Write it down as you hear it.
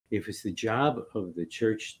if it's the job of the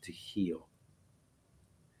church to heal,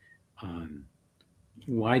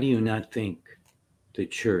 why do you not think the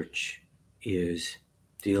church is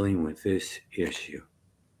dealing with this issue?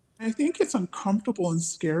 I think it's uncomfortable and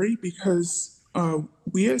scary because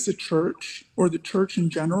we as a church, or the church in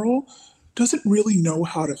general, doesn't really know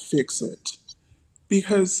how to fix it.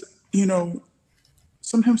 Because,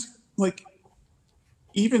 sometimes, like,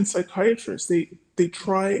 even psychiatrists, they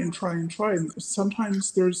try and try and try. And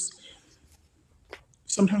sometimes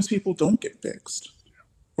people don't get fixed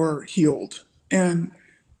or healed. And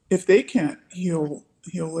if they can't heal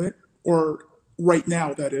it, or right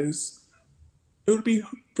now, that is, it would be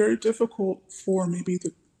very difficult for maybe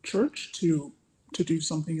the church to do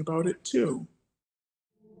something about it too.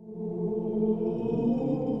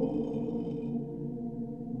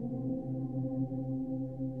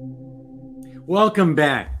 Welcome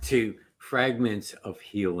back to Fragments of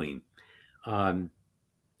Healing.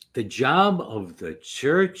 The job of the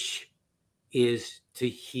church is to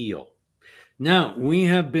heal. Now, we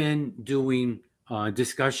have been doing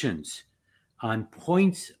discussions on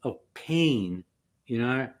points of pain in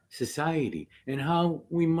our society and how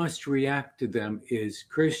we must react to them as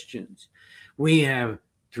Christians. We have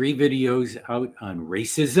 3 videos out on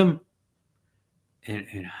racism.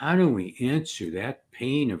 And how do we answer that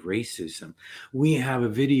pain of racism? We have a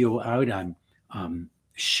video out on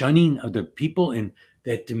shunning other people, and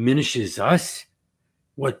that diminishes us.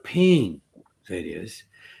 What pain that is.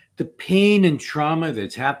 The pain and trauma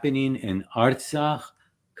that's happening in Artsakh,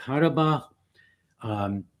 Karabakh.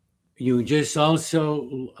 You just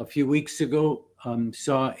also, a few weeks ago,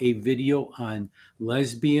 saw a video on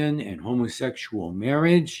lesbian and homosexual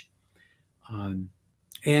marriage.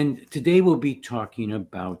 And today we'll be talking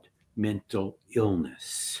about mental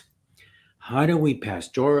illness. How do we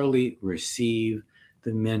pastorally receive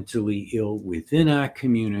the mentally ill within our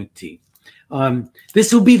community?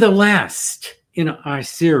 This will be the last in our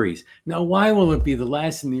series. Now, why will it be the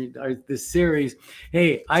last in the series?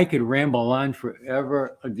 Hey, I could ramble on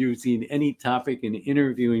forever using any topic and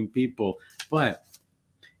interviewing people, but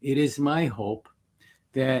it is my hope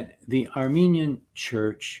that the Armenian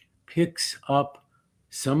Church picks up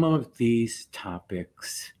some of these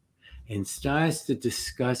topics and starts to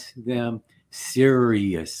discuss them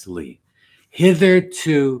seriously.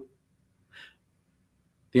 Hitherto,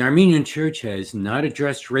 the Armenian Church has not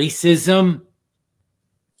addressed racism,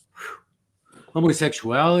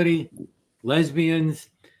 homosexuality, lesbians.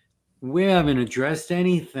 We haven't addressed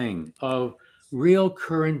anything of real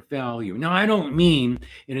current value. Now, I don't mean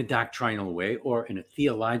in a doctrinal way or in a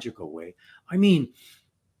theological way. I mean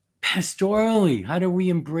pastorally. How do we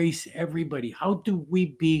embrace everybody? How do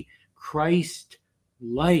we be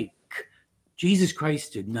Christ-like? Jesus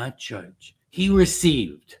Christ did not judge. He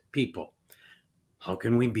received people. How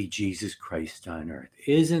can we be Jesus Christ on earth?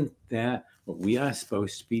 Isn't that what we are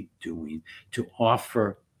supposed to be doing, to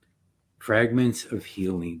offer fragments of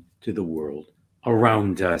healing to the world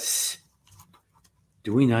around us?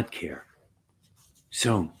 Do we not care?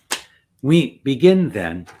 So we begin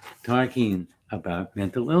then talking about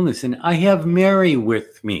mental illness. And I have Mary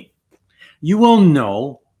with me. You will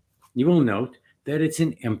note that it's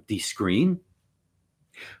an empty screen.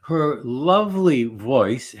 Her lovely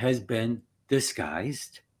voice has been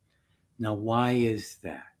disguised. Now, why is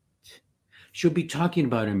that? She'll be talking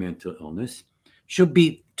about her mental illness. She'll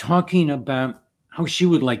be talking about how she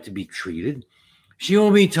would like to be treated. She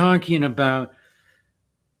will be talking about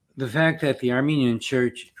the fact that the Armenian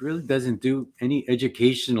Church really doesn't do any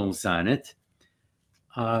educationals on it.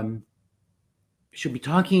 She'll be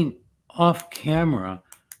talking off camera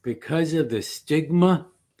because of the stigma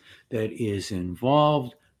that is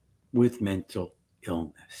involved with mental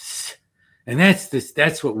illness. And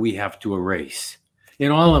that's what we have to erase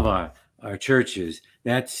in all of our churches,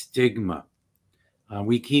 that stigma.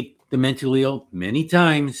 We keep the mentally ill many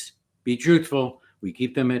times, be truthful, we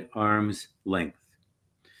keep them at arm's length.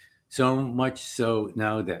 So much so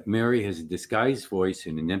now that Mary has a disguised voice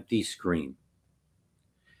and an empty screen.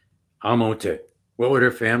 Amote, what would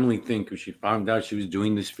her family think if she found out she was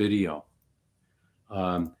doing this video?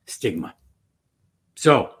 Stigma.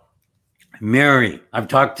 So, Mary, I've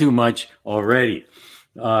talked too much already.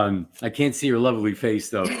 I can't see your lovely face,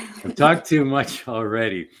 though. I've talked too much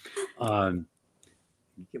already.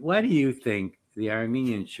 Why do you think the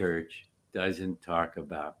Armenian Church doesn't talk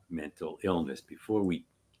about mental illness before we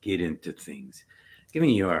get into things? Give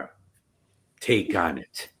me your take on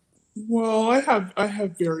it. Well, I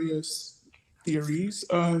have various theories.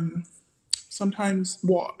 Sometimes,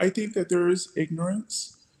 well, I think that there is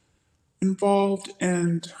ignorance involved,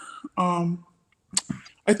 and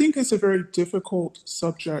I I think it's a very difficult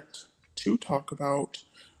subject to talk about.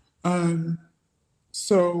 Um,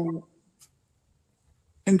 so,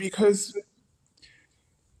 and because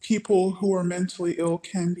people who are mentally ill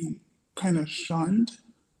can be kind of shunned,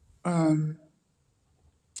 um,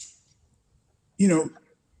 you know,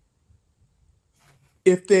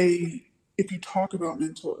 if they if you talk about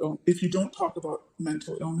if you don't talk about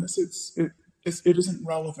mental illness, it isn't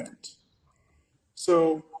relevant.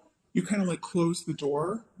 So you kind of like close the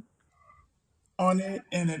door on it,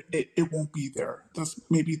 and it won't be there. That's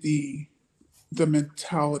maybe the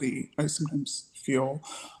mentality I sometimes feel.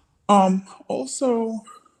 Also,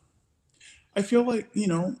 I feel like,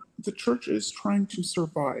 the church is trying to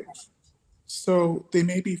survive. So they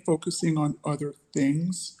may be focusing on other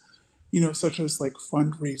things, such as like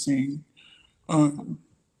fundraising, um,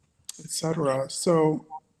 etc. So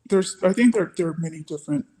I think there are many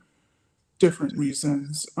different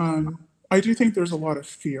reasons. I do think there's a lot of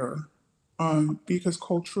fear, because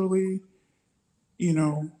culturally, you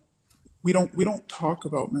know, we don't talk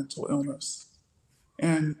about mental illness,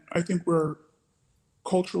 and I think we're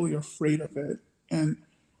culturally afraid of it, and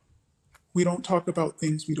we don't talk about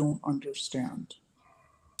things we don't understand.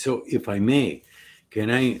 So, if I may,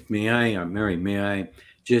 Mary, may I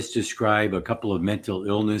just describe a couple of mental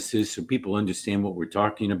illnesses so people understand what we're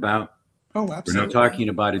talking about? Oh, We're not absolutely. talking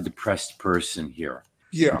about a depressed person here.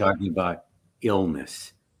 We're Yeah, talking about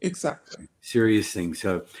illness, exactly. serious things.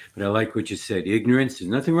 So, but I like what you said. Ignorance, there's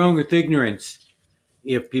nothing wrong with ignorance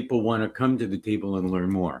if people want to come to the table and learn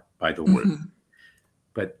more, by the word. Hmm.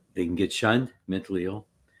 But they can get shunned, mentally ill.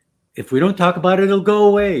 If we don't talk about it, it'll go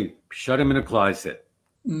away. Shut them in a closet.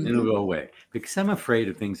 It'll Hmm. go away because I'm afraid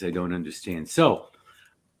of things I don't understand. So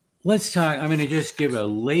let's talk. I'm going to just give a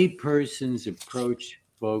layperson's approach,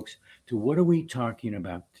 folks, to what are we talking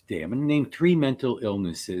about today. I'm going to name 3 mental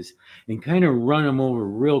illnesses and kind of run them over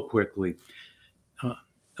real quickly. Uh,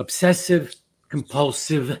 Obsessive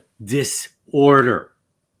compulsive disorder.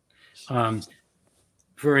 Um,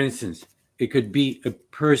 for instance, it could be a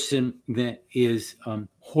person that is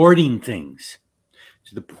hoarding things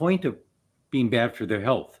to the point of being bad for their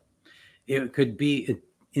health. It could be an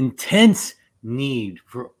intense need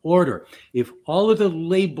for order. If all of the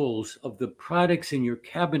labels of the products in your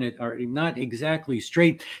cabinet are not exactly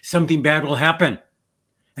straight, something bad will happen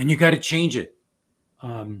and you got to change it.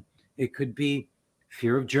 It could be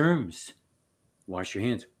fear of germs. Wash your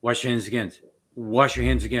hands. Wash your hands again. Wash your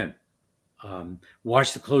hands again.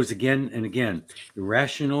 Wash the clothes again and again.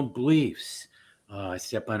 Irrational beliefs.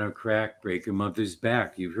 Step on a crack, break your mother's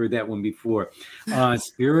back. You've heard that one before.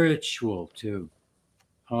 Spiritual, too.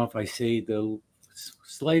 If I say the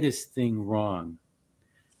slightest thing wrong,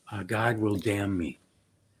 God will damn me.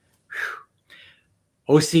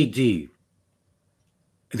 Whew. OCD.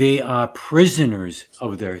 They are prisoners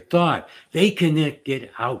of their thought. They cannot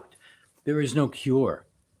get out. There is no cure.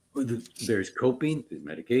 There's coping, there's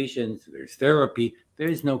medications, there's therapy.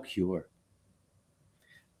 There's no cure.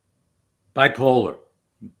 Bipolar.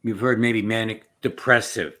 You've heard maybe manic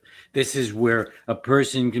depressive. This is where a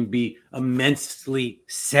person can be immensely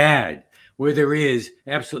sad, where there is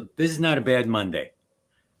absolute, this is not a bad Monday.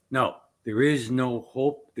 No, there is no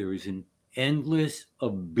hope. There is an endless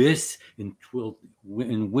abyss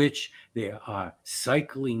in which they are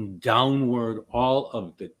cycling downward all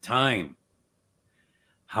of the time.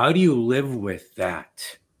 How do you live with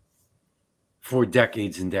that for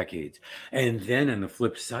decades and decades? And then on the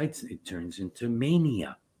flip side, it turns into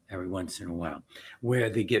mania every once in a while, where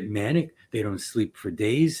they get manic, they don't sleep for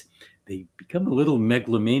days, they become a little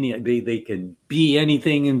megalomania. They can be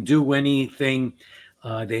anything and do anything.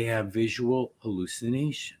 They have visual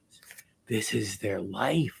hallucinations. This is their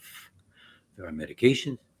life. There are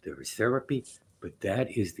medications, there is therapy, but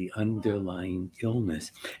that is the underlying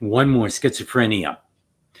illness. And one more, schizophrenia.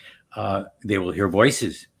 They will hear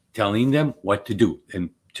voices telling them what to do. And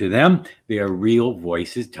to them, they are real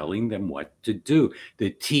voices telling them what to do.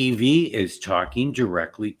 The TV is talking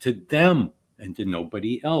directly to them and to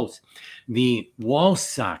nobody else. The wall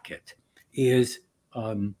socket is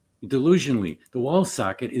delusionally, the wall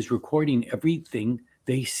socket is recording everything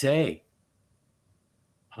they say.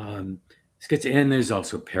 And there's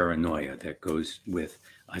also paranoia that goes with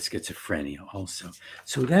schizophrenia also.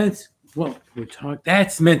 So that's what we're talking.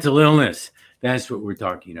 That's mental illness. That's what we're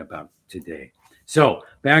talking about today. So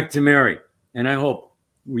back to Mary, and I hope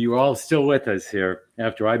you're all still with us here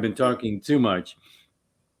after I've been talking too much.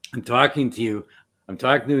 I'm talking to you. I'm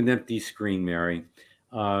talking to an empty screen, Mary.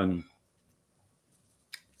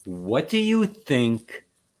 What do you think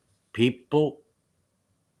people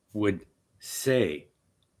would say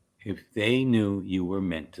if they knew you were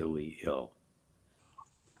mentally ill?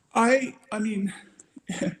 I mean,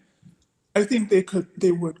 I think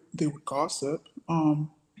they would gossip,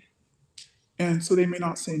 and so they may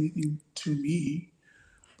not say anything to me,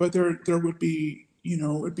 but there would be,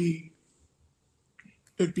 it'd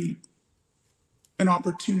be an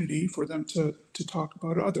opportunity for them to talk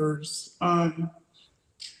about others.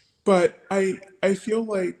 But I feel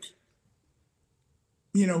like,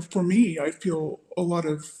 for me, I feel a lot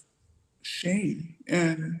of shame,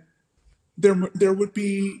 and there would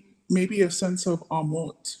be maybe a sense of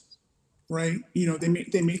amot, right?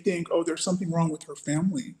 They may think, oh, there's something wrong with her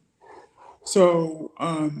family. So,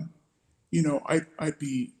 I'd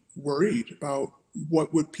be worried about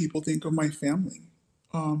what would people think of my family.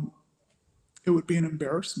 Um, it would be an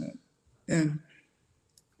embarrassment, and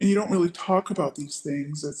you don't really talk about these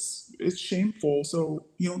things. It's shameful, so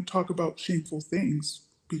you don't talk about shameful things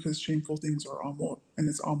because shameful things are amot, and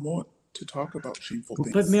it's amot to talk about shameful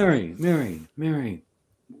But things. Mary,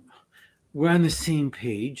 we're on the same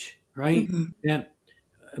page, right? Hmm. That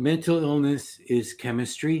mental illness is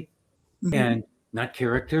chemistry Hmm. and not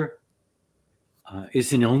character.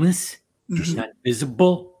 Is an illness, just Hmm. not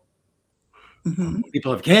visible. Hmm.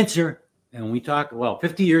 People have cancer, and we talk. Well,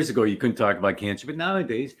 50 years ago, you couldn't talk about cancer, but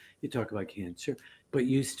nowadays you talk about cancer. But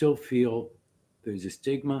you still feel there's a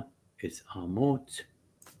stigma. It's amot.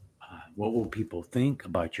 What will people think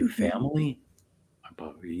about your Hmm. family,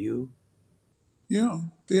 about you? Yeah,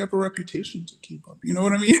 they have a reputation to keep up. You know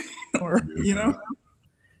what I mean? Or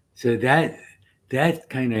So that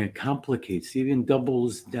kind of complicates, even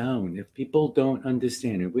doubles down. If people don't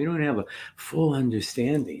understand it, we don't have a full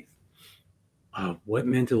understanding of what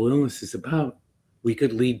mental illness is about. We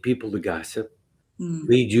could lead people to gossip, Mm.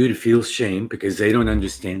 lead you to feel shame because they don't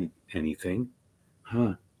understand anything.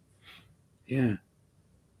 Huh? Yeah.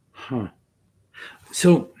 Huh.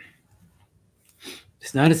 So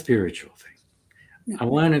it's not a spiritual thing. I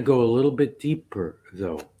want to go a little bit deeper,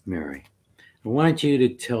 though, Mary. I want you to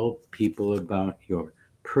tell people about your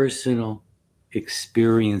personal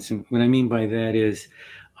experience. And what I mean by that is,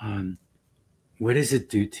 um, what does it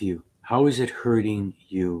do to you? How is it hurting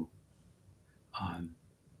you? Um,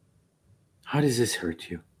 how does this hurt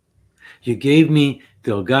you? You gave me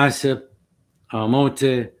the gossip,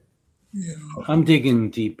 amote. Yeah. I'm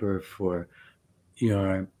digging deeper for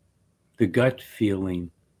your the gut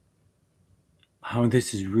feeling, how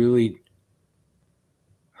this is really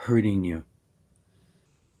hurting you.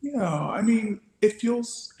 Yeah, I mean, it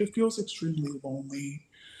feels extremely lonely.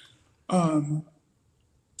 Um,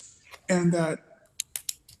 and that,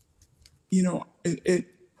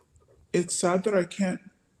 it's sad that I can't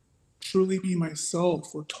truly be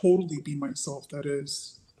myself or totally be myself, that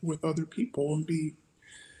is, with other people and be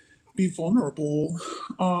vulnerable.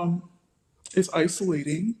 Um, it's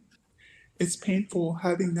isolating. It's painful.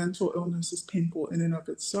 Having mental illness is painful in and of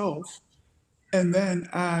itself. And then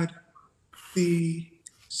add the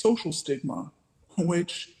social stigma,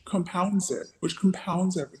 which compounds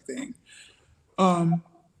everything. Um,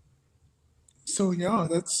 so yeah,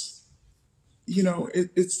 it's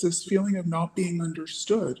this feeling of not being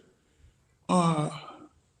understood. Uh,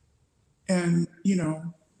 and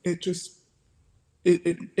it just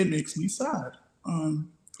it makes me sad.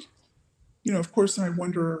 Um, of course, and I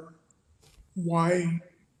wonder why,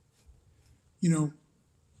 you know,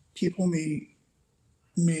 people may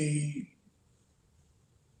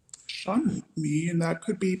shun me, and that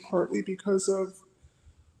could be partly because of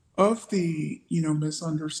the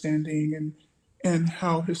misunderstanding, and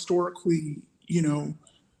how historically,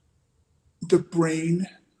 the brain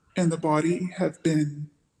and the body have been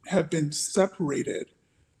separated,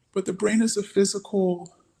 but the brain is a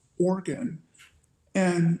physical organ,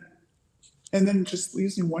 and then it just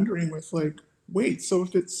leaves me wondering with, like, wait, so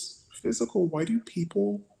if it's physical, why do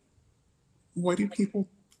people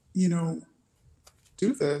you know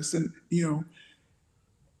do this? And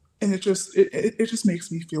it just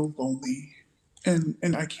makes me feel lonely,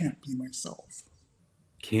 and I can't be myself.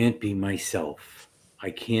 Can't be myself.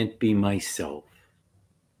 I can't be myself.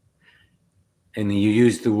 And you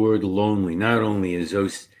use the word lonely. Not only is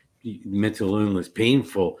those mental illness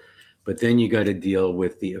painful, but then you got to deal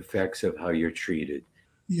with the effects of how you're treated.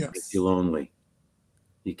 Makes you Yes. lonely.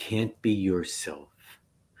 You can't be yourself.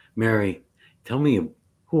 Mary, tell me,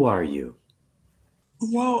 who are you?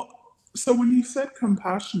 Well, so when you said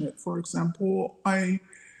compassionate, for example, I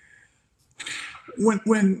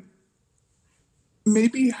when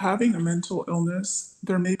maybe having a mental illness,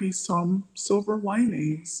 there may be some silver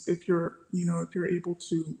linings if you're able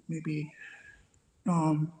to maybe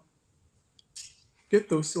um, get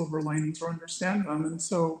those silver linings or understand them. And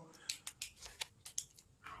so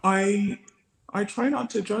I I try not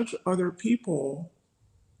to judge other people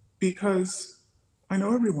because I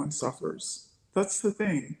know everyone suffers. That's the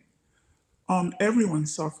thing. Everyone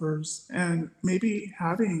suffers, and maybe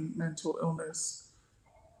having mental illness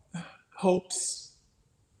helps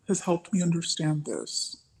has helped me understand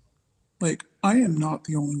this. Like, I am not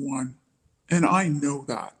the only one, and I know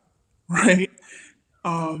that, right?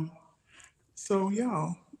 Um, so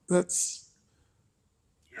yeah, that's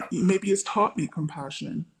maybe it's taught me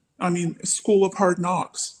compassion. I mean, a school of hard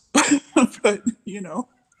knocks, but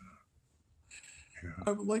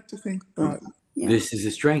I would like to think that. Yeah. This is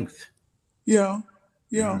a strength. Yeah,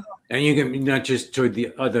 yeah. And you can not just toward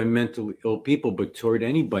the other mentally ill people, but toward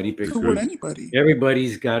anybody, because Toward anybody.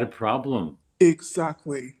 everybody's got a problem.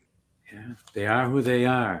 Exactly. Yeah, they are who they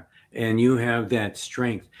are, and you have that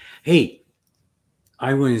strength. Hey,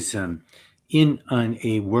 I was in on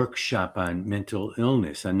a workshop on mental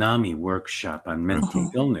illness, a NAMI workshop on mental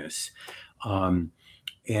illness, and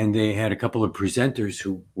they had a couple of presenters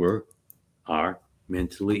who are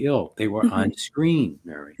mentally ill. They were on screen,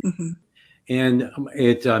 Mary. And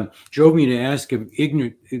it drove me to ask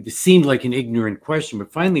it seemed like an ignorant question,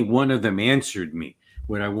 but finally one of them answered me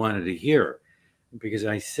what I wanted to hear. Because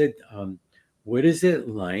I said, what is it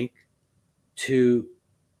like to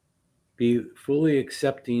be fully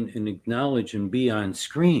accepting and acknowledge and be on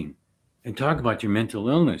screen and talk about your mental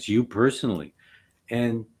illness, you personally?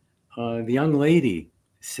 And the young lady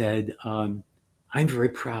said, I'm very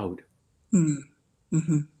proud.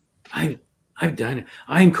 I've done it.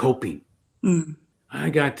 I'm coping. I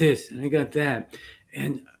got this and I got that.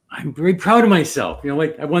 And I'm very proud of myself.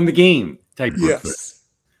 Like I won the game type of Yes.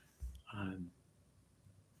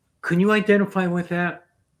 Can you identify with that?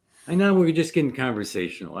 I know we're just getting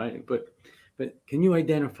conversational, but can you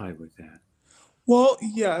identify with that? Well,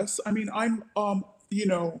 yes. I mean, I'm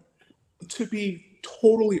to be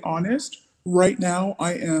totally honest, right now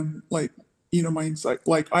I am like, my insight,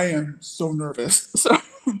 like I am so nervous. So,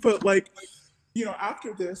 but like,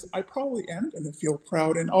 after this, I probably am going to feel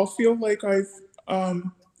proud, and I'll feel like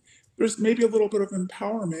there's maybe a little bit of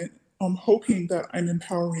empowerment. I'm hoping that I'm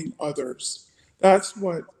empowering others. That's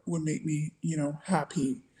what would make me,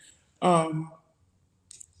 happy.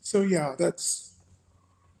 So yeah, that's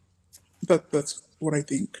what I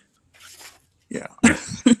think. Yeah.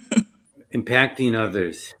 Impacting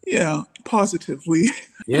others. Yeah, positively.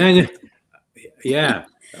 Yeah.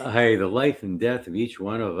 Hey, the life and death of each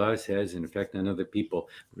one of us has an effect on other people.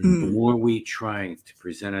 The more we try to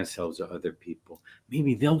present ourselves to other people,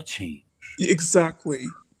 maybe they'll change. Exactly.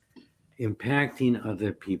 Impacting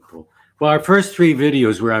other people. Well, our first 3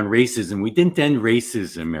 videos were on racism. We didn't end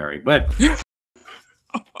racism, Mary, but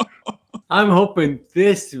I'm hoping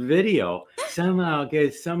this video somehow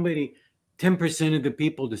gets somebody, 10% of the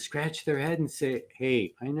people, to scratch their head and say,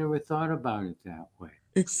 hey, I never thought about it that way.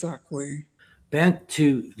 Exactly. Back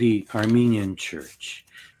to the Armenian Church.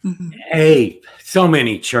 Hey, so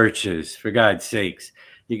many churches, for God's sakes.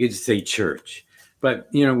 You could just say church. But,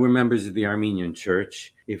 we're members of the Armenian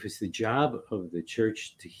Church. If it's the job of the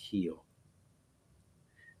church to heal,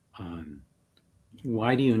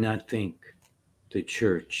 why do you not think the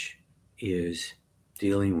church is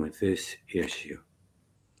dealing with this issue?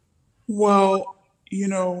 Well,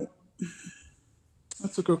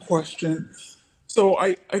 that's a good question. So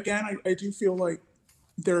I do feel like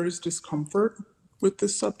there is discomfort with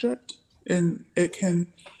this subject, and it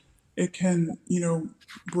can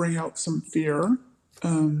bring out some fear.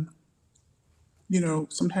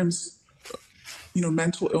 Sometimes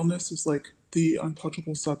mental illness is like the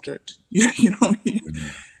untouchable subject.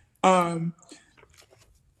 And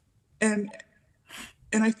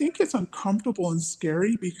I think it's uncomfortable and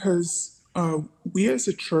scary because we as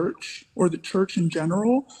a church, or the church in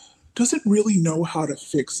general, doesn't really know how to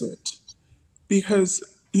fix it. Because,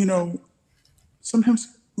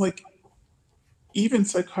 sometimes, like, even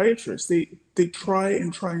psychiatrists, they try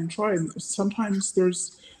and try and try, and sometimes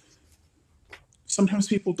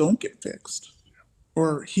people don't get fixed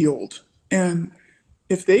or healed. And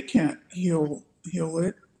if they can't heal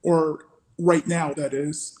it, or right now that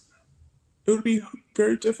is, it would be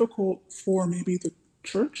very difficult for maybe the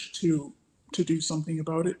church to do something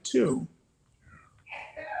about it too.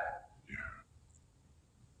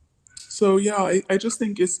 So yeah, I just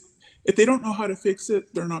think if they don't know how to fix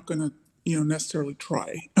it, they're not gonna necessarily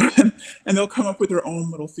try, and they'll come up with their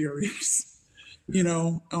own little theories,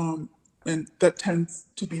 and that tends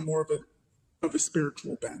to be more of a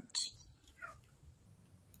spiritual bent.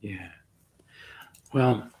 Yeah.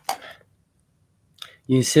 Well,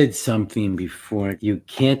 you said something before. You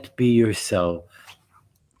can't be yourself.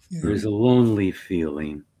 Yeah. There's a lonely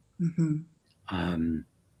feeling.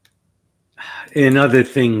 And other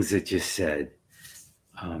things that you said.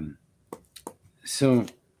 So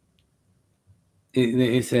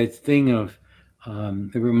it's that thing of,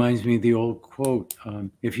 it reminds me of the old quote,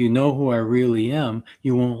 if you know who I really am,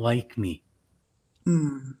 you won't like me.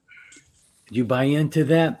 Mm. Did you buy into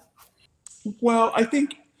that? Well, I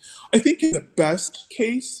think in the best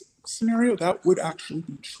case scenario, that would actually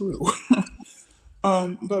be true.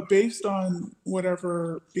 But based on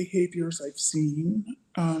whatever behaviors I've seen,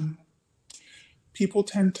 people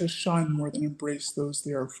tend to shun more than embrace those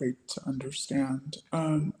they are afraid to understand.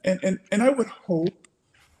 And I would hope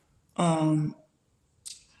the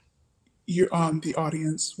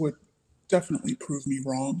audience would definitely prove me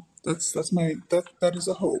wrong. That is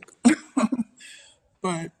a hope.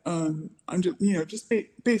 But I'm just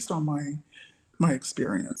based on my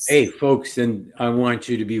experience. Hey, folks, and I want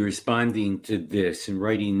you to be responding to this and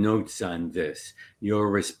writing notes on this. Your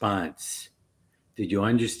response. Did you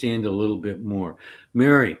understand a little bit more?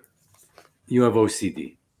 Mary, you have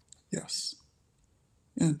OCD. Yes,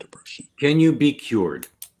 and depression. Can you be cured?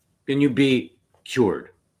 Can you be cured?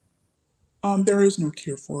 There is no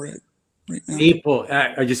cure for it right now. People,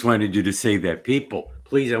 I just wanted you to say that. People,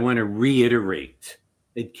 please, I want to reiterate,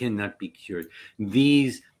 it cannot be cured.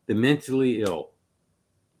 The mentally ill,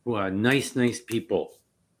 who are nice people,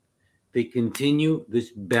 they continue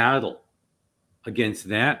this battle against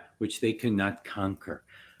that which they cannot conquer.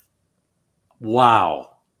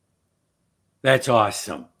 Wow. That's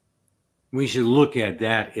awesome. We should look at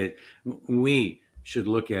that. We should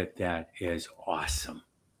look at that as awesome.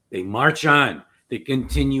 They march on. They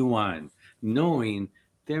continue on, knowing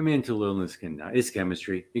their mental illness is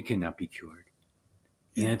chemistry. It cannot be cured.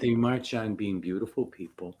 And they march on being beautiful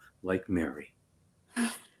people like Mary.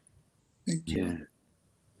 Thank you. Yeah.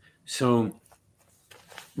 So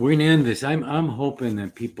we're gonna end this. I'm hoping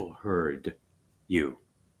that people heard you.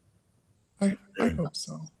 I hope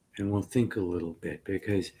so. And we'll think a little bit,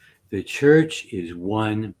 because the church is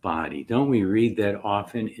one body. Don't we read that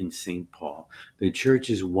often in St. Paul? The church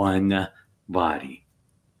is one body.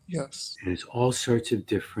 Yes. And it's all sorts of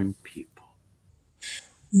different people.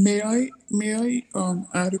 May I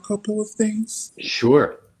add a couple of things?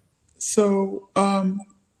 Sure. So,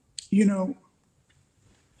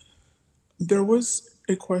 there was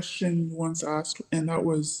a question once asked, and that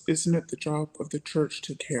was, isn't it the job of the church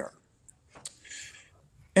to care?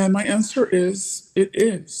 And my answer is, it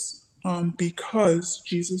is, because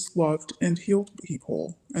Jesus loved and healed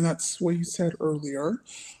people, and that's what he said earlier.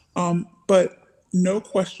 But no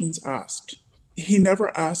questions asked. He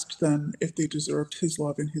never asked them if they deserved his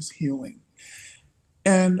love and his healing.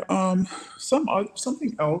 And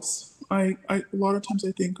something else a lot of times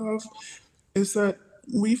I think of is that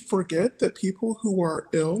we forget that people who are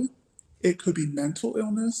ill, it could be mental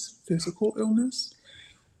illness, physical illness.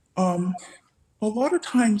 A lot of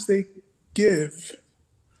times they give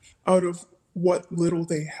out of what little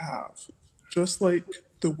they have, just like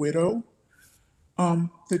the widow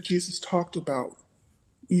that Jesus talked about,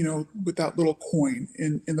 with that little coin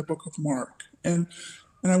in the book of Mark. And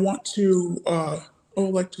I want to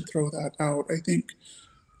like to throw that out.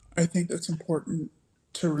 I think that's important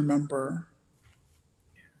to remember.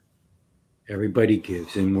 Everybody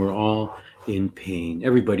gives, and we're all in pain.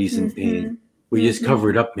 Everybody's in pain. We just cover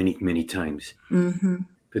it up many times.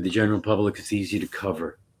 For the general public, it's easy to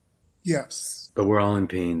cover. Yes. But we're all in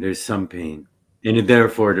pain. There's some pain. And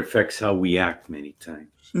therefore, it affects how we act many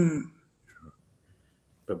times.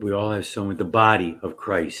 But we all have so much. The body of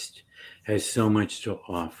Christ has so much to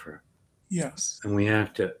offer. Yes. And we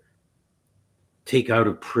have to take out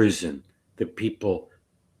of prison the people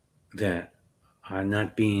that are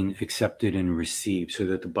not being accepted and received, so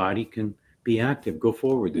that the body can be active, go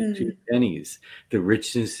forward. The two pennies, the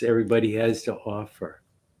richness everybody has to offer.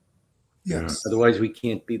 Yes. Otherwise, we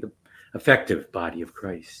can't be the effective body of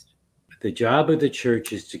Christ. The job of the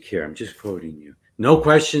church is to care. I'm just quoting you. No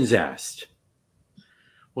questions asked.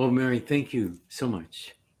 Well, Mary, thank you so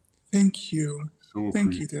much. Thank you.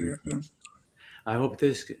 Thank you, Yeprem. I hope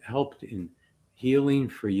this helped in healing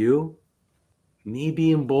for you,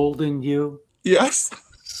 maybe emboldened you. Yes.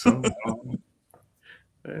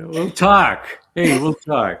 We'll talk. Hey, we'll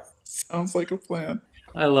talk. Sounds like a plan.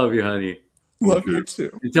 I love you, honey. Love you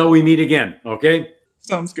too. Until we meet again, okay?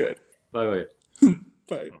 Sounds good. Bye-bye.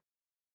 Bye.